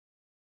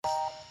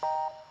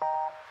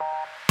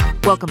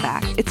Welcome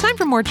back. It's time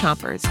for more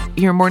Chompers,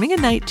 your morning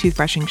and night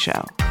toothbrushing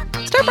show.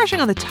 Start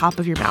brushing on the top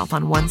of your mouth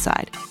on one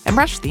side and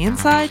brush the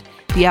inside,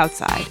 the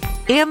outside,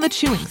 and the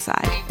chewing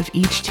side of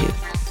each tooth.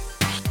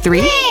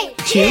 3,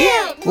 2,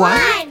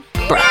 1,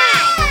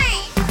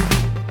 brush!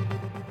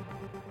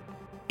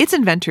 It's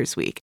Inventors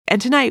Week,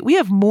 and tonight we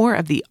have more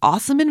of the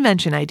awesome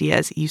invention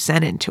ideas you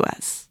sent in to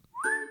us.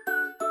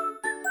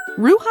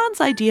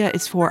 Ruhan's idea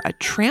is for a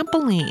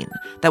trampoline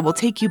that will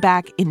take you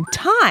back in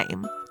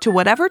time to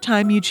whatever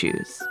time you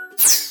choose.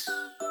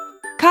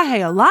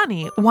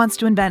 Kahealani wants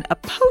to invent a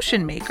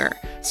potion maker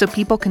so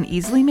people can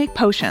easily make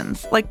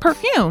potions like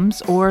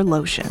perfumes or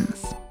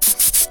lotions.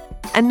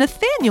 And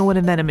Nathaniel would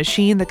invent a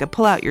machine that could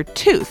pull out your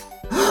tooth,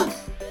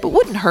 but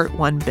wouldn't hurt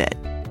one bit.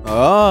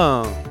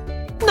 Oh.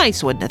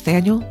 Nice one,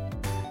 Nathaniel.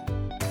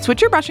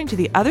 Switch your brushing to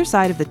the other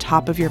side of the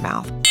top of your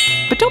mouth,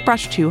 but don't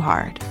brush too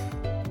hard.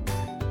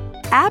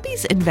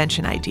 Abby's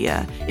invention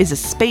idea is a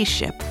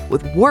spaceship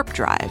with warp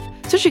drive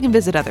so she can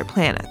visit other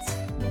planets.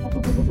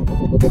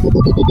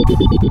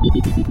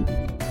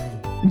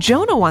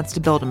 Jonah wants to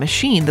build a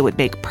machine that would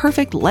make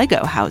perfect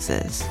Lego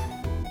houses.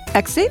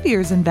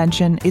 Xavier's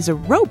invention is a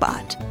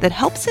robot that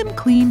helps him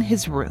clean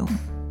his room.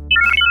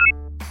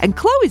 And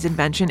Chloe's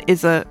invention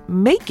is a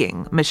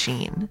making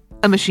machine,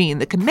 a machine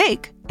that can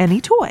make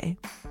any toy.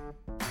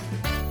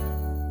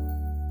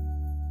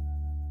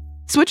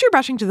 Switch your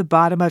brushing to the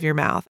bottom of your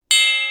mouth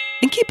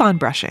and keep on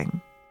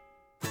brushing.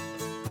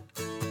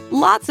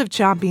 Lots of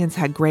Chompions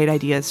had great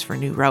ideas for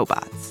new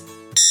robots.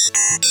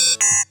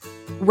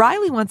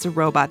 Riley wants a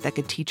robot that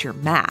could teach her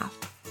math.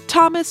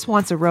 Thomas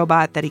wants a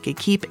robot that he could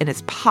keep in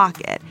his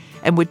pocket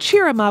and would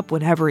cheer him up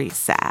whenever he's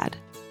sad.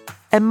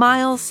 And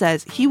Miles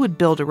says he would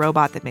build a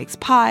robot that makes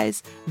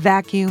pies,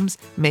 vacuums,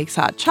 makes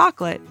hot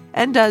chocolate,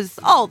 and does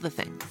all the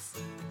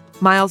things.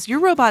 Miles,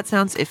 your robot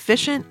sounds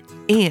efficient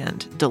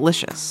and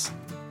delicious.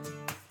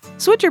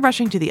 Switch your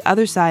brushing to the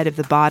other side of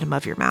the bottom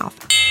of your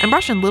mouth and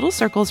brush in little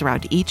circles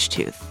around each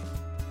tooth.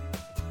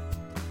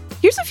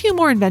 Here's a few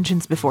more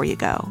inventions before you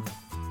go.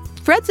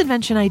 Fred's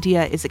invention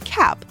idea is a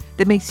cap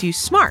that makes you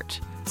smart,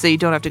 so you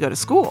don't have to go to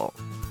school.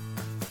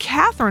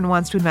 Catherine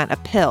wants to invent a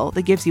pill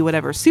that gives you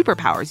whatever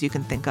superpowers you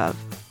can think of.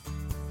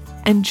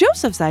 And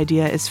Joseph's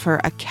idea is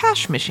for a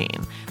cash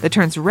machine that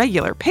turns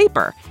regular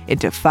paper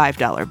into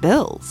 $5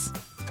 bills.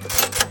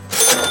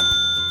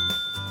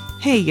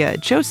 Hey,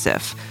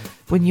 Joseph,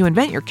 when you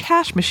invent your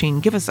cash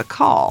machine, give us a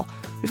call.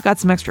 We've got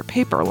some extra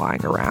paper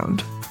lying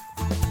around.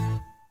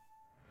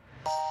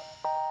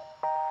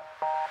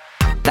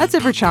 That's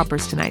it for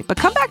Chompers tonight, but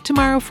come back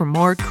tomorrow for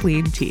more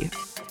clean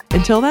teeth.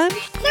 Until then,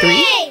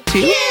 3,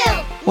 2,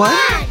 1,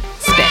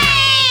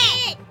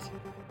 spit!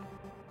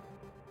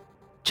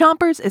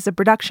 Chompers is a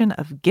production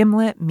of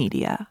Gimlet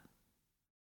Media.